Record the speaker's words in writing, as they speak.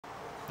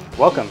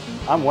Welcome,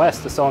 I'm Wes,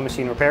 the sewing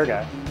machine repair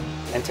guy.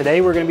 And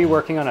today we're going to be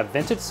working on a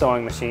vintage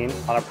sewing machine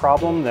on a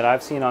problem that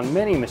I've seen on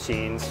many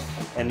machines,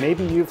 and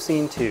maybe you've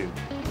seen too,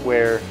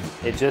 where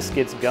it just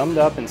gets gummed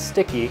up and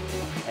sticky,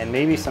 and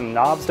maybe some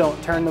knobs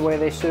don't turn the way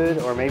they should,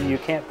 or maybe you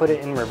can't put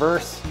it in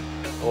reverse,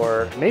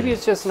 or maybe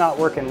it's just not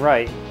working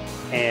right,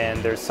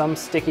 and there's some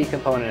sticky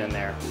component in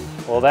there.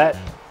 Well, that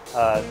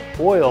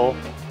oil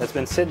that's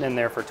been sitting in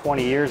there for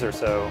 20 years or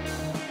so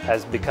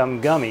has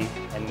become gummy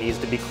and needs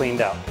to be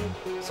cleaned out.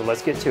 So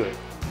let's get to it.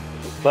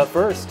 But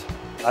first,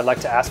 I'd like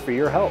to ask for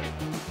your help.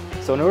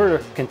 So in order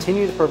to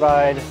continue to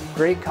provide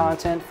great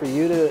content for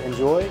you to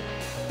enjoy,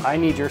 I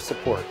need your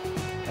support.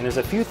 And there's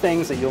a few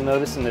things that you'll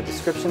notice in the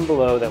description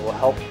below that will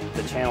help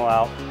the channel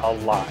out a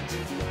lot.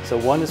 So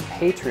one is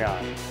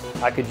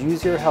Patreon. I could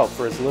use your help.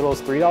 For as little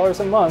as $3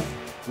 a month,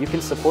 you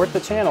can support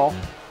the channel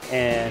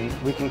and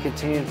we can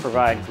continue to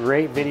provide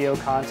great video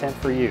content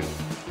for you.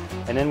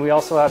 And then we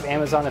also have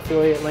Amazon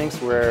affiliate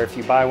links where if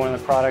you buy one of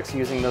the products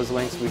using those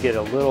links, we get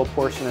a little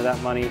portion of that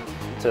money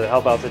to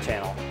help out the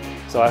channel.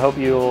 So I hope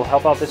you'll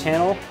help out the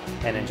channel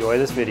and enjoy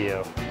this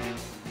video.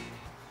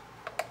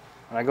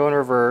 When I go in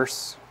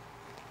reverse,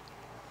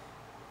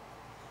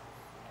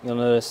 you'll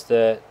notice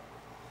that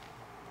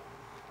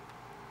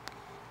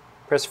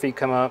press feet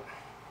come up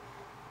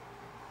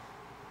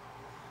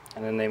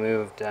and then they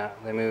move down,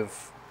 they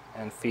move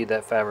and feed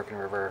that fabric in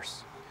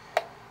reverse.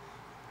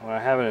 When I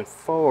have it in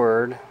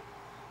forward,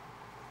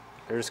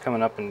 they're just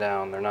coming up and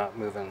down, they're not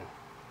moving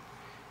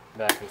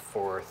back and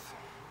forth.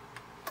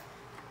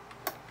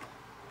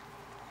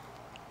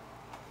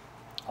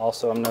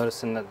 Also, I'm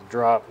noticing that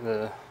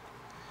the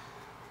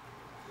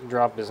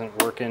drop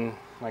isn't working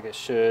like it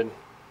should.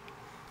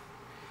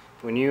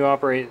 When you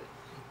operate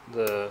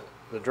the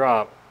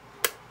drop,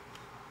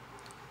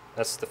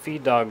 that's the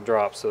feed dog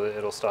drop, so that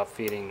it'll stop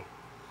feeding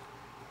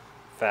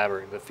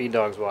fabric. The feed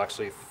dogs will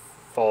actually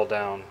fall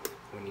down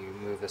when you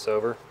move this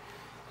over.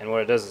 And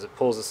what it does is it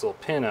pulls this little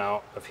pin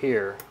out of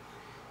here,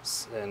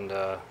 and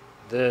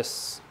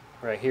this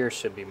right here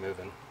should be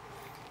moving.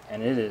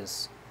 And it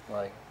is,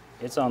 like,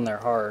 it's on there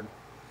hard.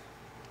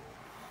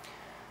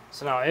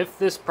 So now if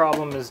this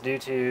problem is due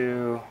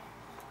to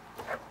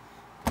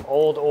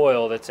old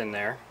oil that's in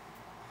there,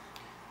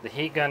 the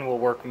heat gun will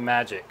work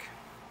magic.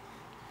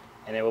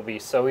 And it will be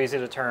so easy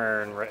to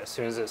turn right as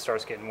soon as it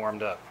starts getting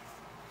warmed up.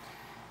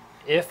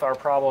 If our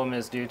problem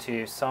is due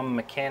to some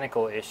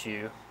mechanical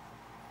issue,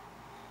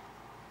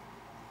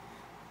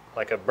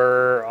 like a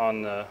burr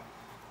on the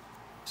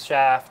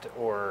shaft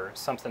or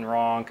something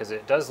wrong, because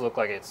it does look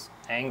like it's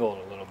angled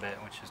a little bit,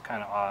 which is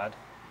kind of odd.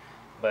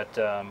 But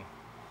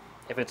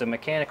if it's a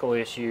mechanical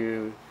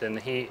issue, then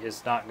the heat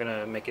is not going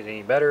to make it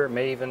any better. It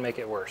may even make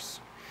it worse.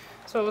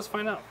 So let's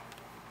find out.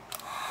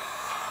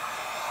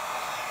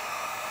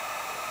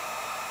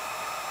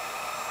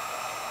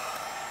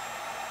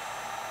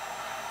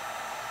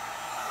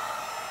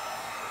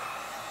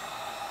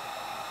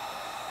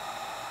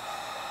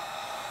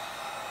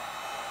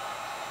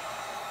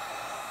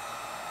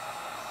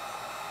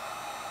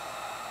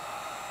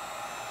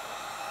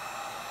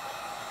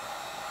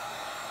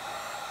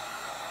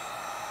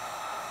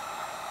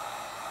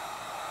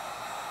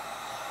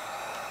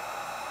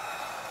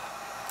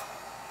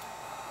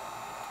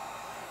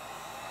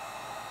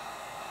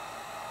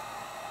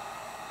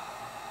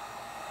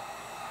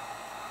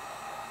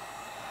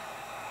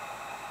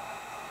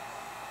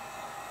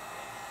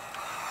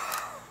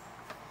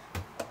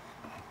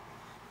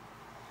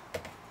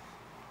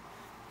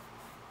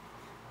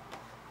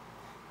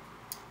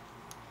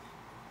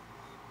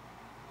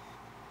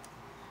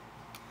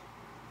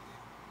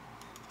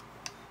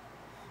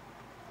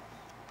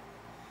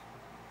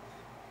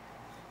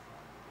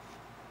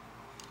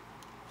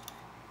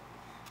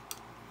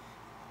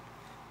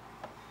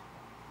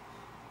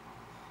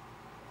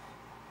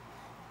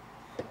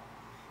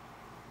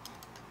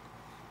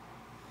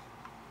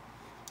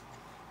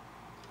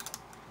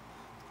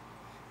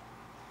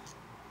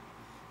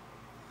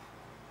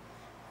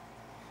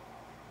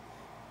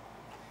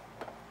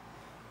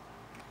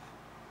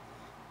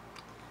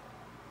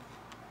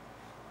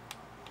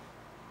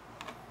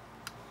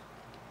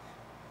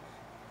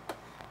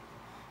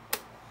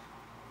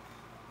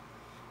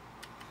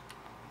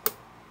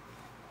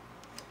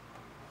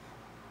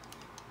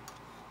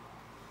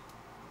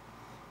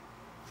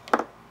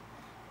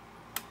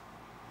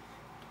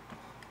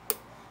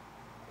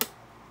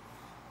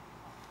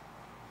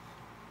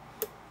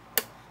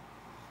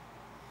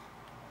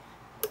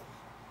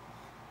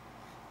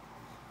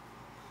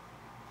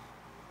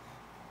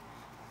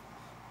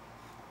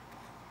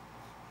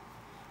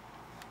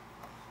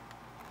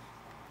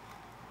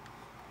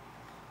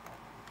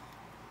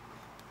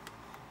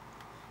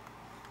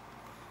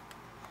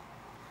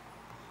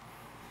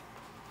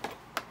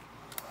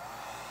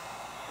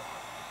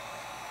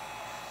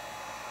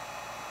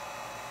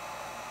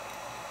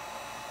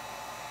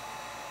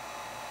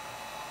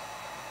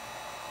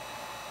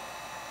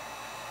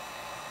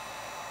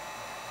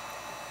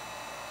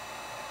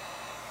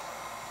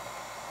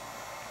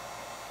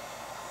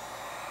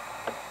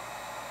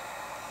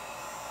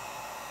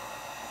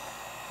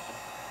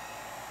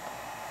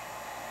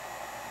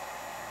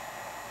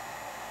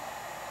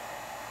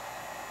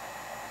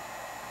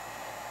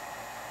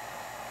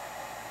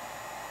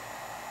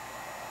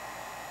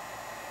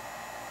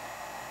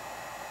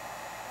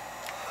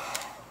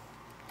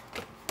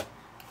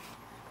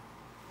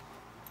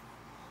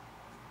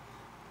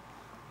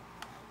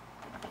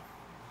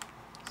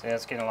 See,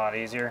 that's getting a lot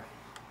easier.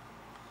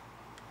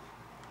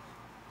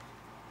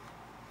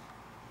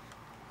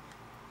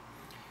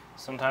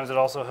 Sometimes it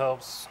also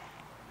helps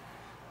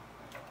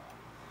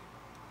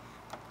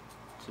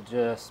to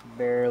just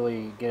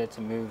barely get it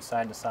to move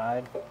side to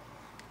side.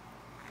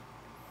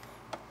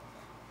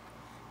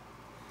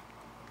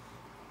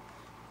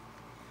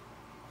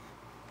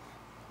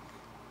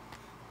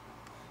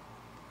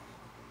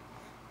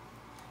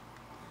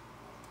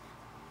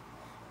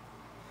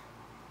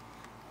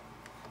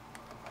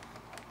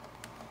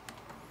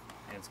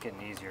 It's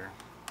getting easier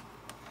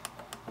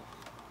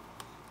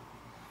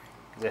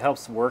because it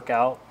helps work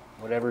out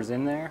whatever's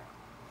in there.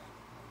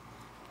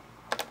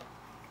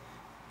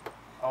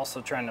 Also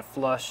trying to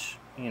flush,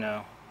 you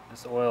know,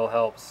 this oil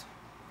helps.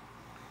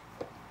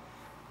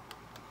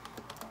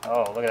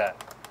 Oh, look at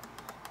that.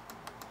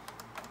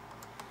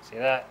 See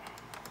that?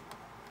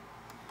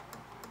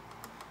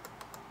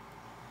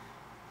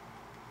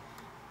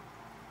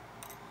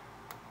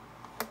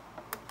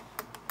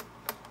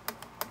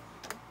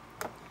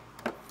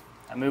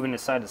 Moving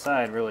this side to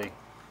side really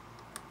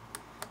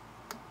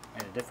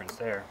made a difference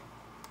there.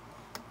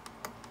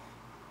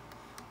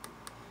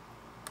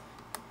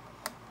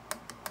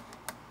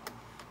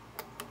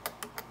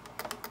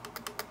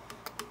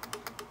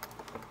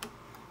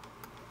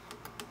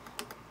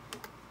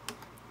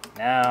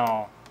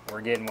 Now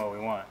we're getting what we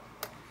want.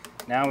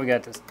 Now we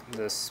got this,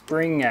 the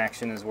spring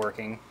action is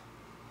working,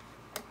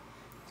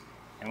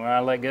 and when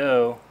I let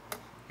go,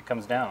 it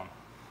comes down.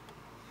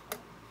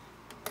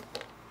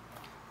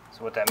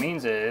 So what that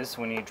means is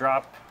when you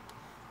drop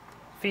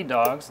feed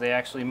dogs, they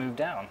actually move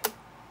down.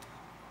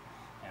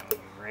 And when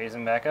you raise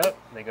them back up,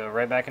 they go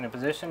right back into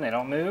position, they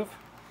don't move.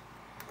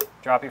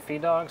 Drop your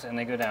feed dogs and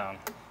they go down.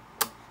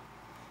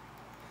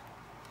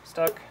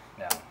 Stuck,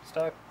 down,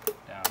 stuck,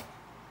 down.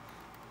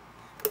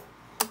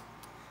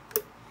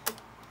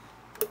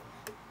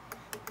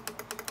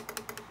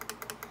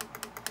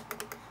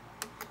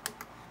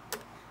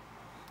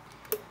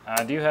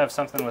 I do have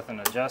something with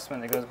an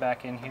adjustment that goes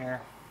back in here.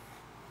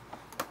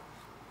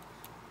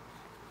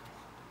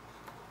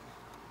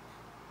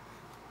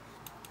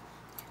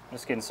 I'm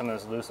just getting some of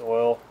this loose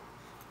oil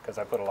because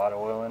I put a lot of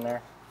oil in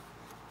there.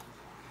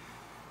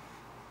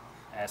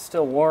 And it's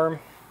still warm.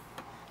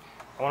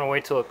 I want to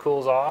wait till it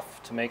cools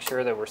off to make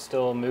sure that we're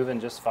still moving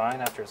just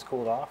fine after it's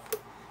cooled off.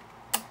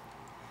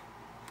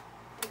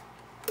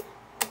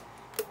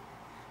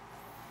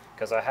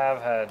 Because I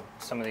have had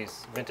some of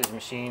these vintage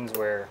machines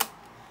where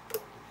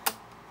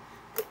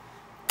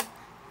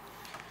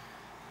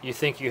you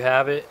think you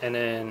have it, and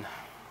then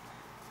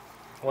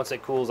once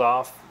it cools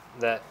off,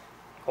 that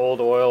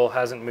old oil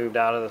hasn't moved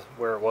out of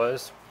where it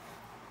was,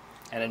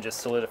 and it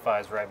just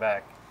solidifies right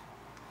back.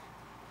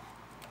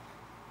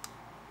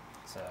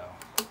 So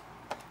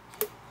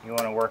you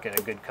want to work it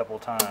a good couple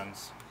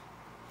times.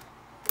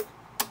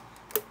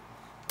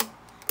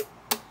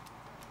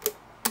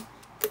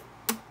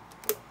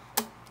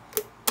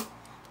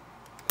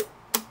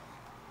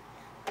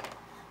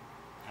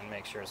 And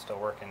make sure it's still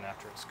working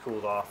after it's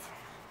cooled off.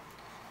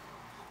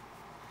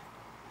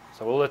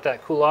 So we'll let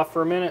that cool off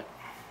for a minute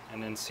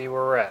and then see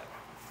where we're at.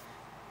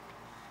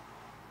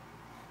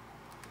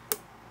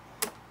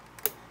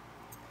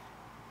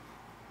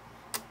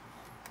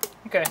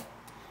 Okay,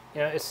 you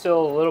know, it's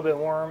still a little bit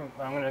warm.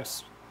 I'm going to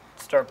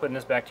start putting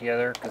this back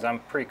together because I'm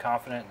pretty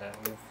confident that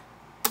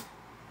we've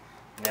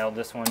nailed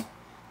this one.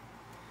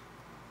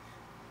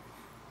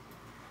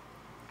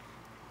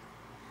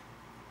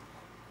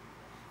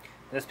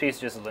 This piece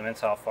just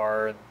limits how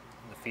far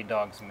the feed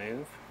dogs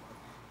move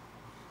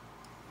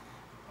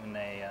when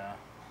they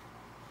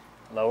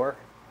lower.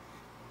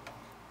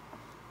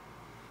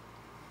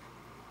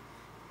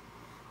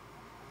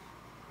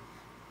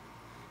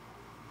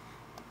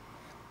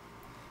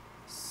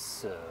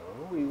 So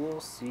we will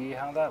see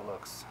how that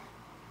looks.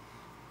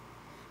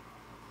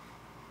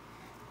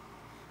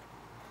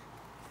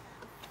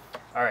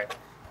 All right,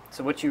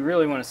 so what you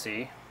really want to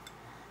see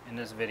in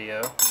this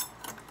video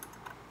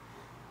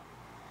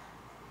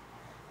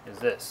is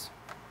this.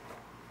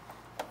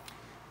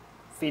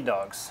 Feed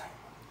dogs.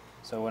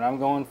 So when I'm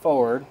going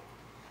forward,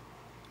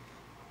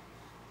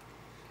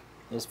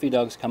 those feed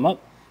dogs come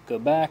up, go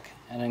back,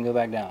 and then go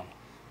back down.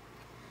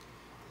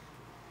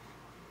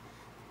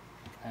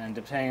 And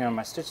depending on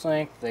my stitch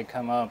length, they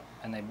come up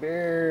and they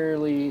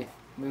barely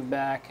move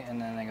back,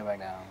 and then they go back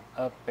down.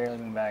 Up, barely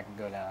move back, and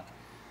go down.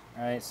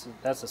 All right, so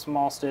that's a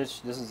small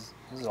stitch. This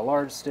is a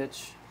large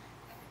stitch.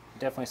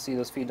 Definitely see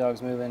those feed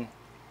dogs moving.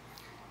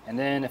 And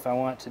then if I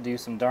want to do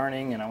some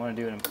darning and I want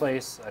to do it in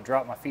place, I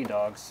drop my feed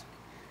dogs,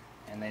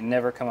 and they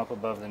never come up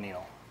above the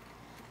needle.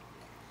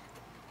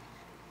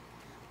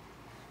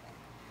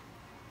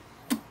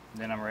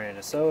 Then I'm ready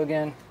to sew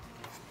again.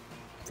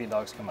 Feed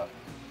dogs come up.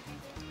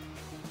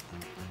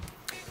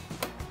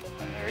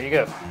 And there you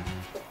go.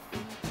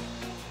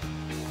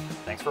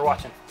 Thanks for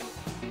watching.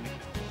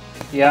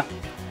 Yeah.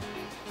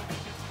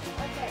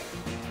 Okay.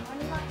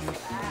 When last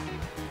that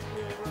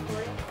we were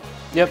recording?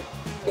 Yep.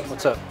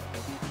 What's up?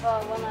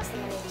 Well, one last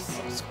thing I need to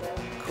say.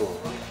 Cool.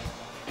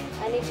 Okay.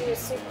 I need you to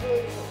super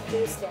glue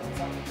these things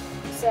on.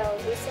 So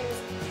these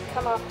things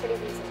come off pretty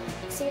easy.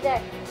 See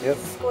that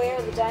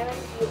square, the diamond?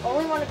 You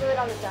only want to glue it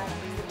on the diamond.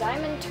 The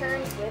diamond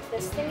turns with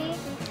this thingy.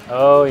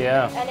 Oh,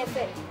 yeah. And if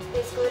it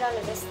is glued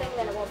onto this thing,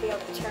 then it won't be able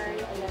to turn,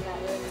 and then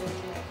that ruins the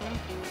entire thing.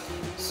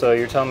 So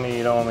you're telling me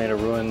you don't want me to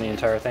ruin the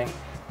entire thing?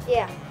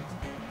 Yeah.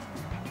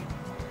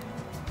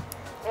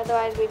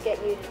 Otherwise, we'd get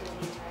you to do the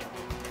entire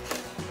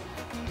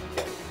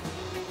thing.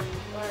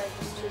 Or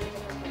just two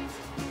different things.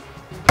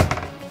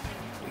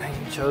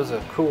 Man, you chose a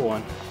cool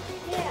one.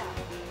 Yeah.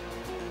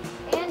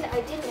 And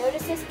I didn't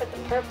notice this, but the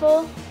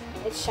purple,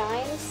 it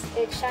shines.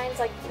 It shines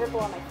like the purple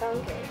on my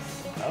phone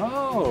case.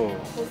 Oh.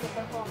 Because the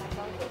purple on my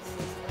phone case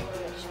is a little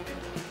bit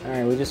shiny. All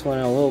right, we just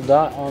want a little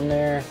dot on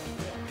there.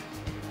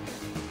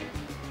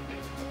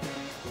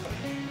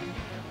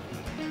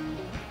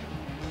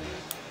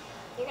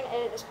 You're going to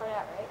edit this part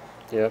out, right?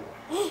 Yep.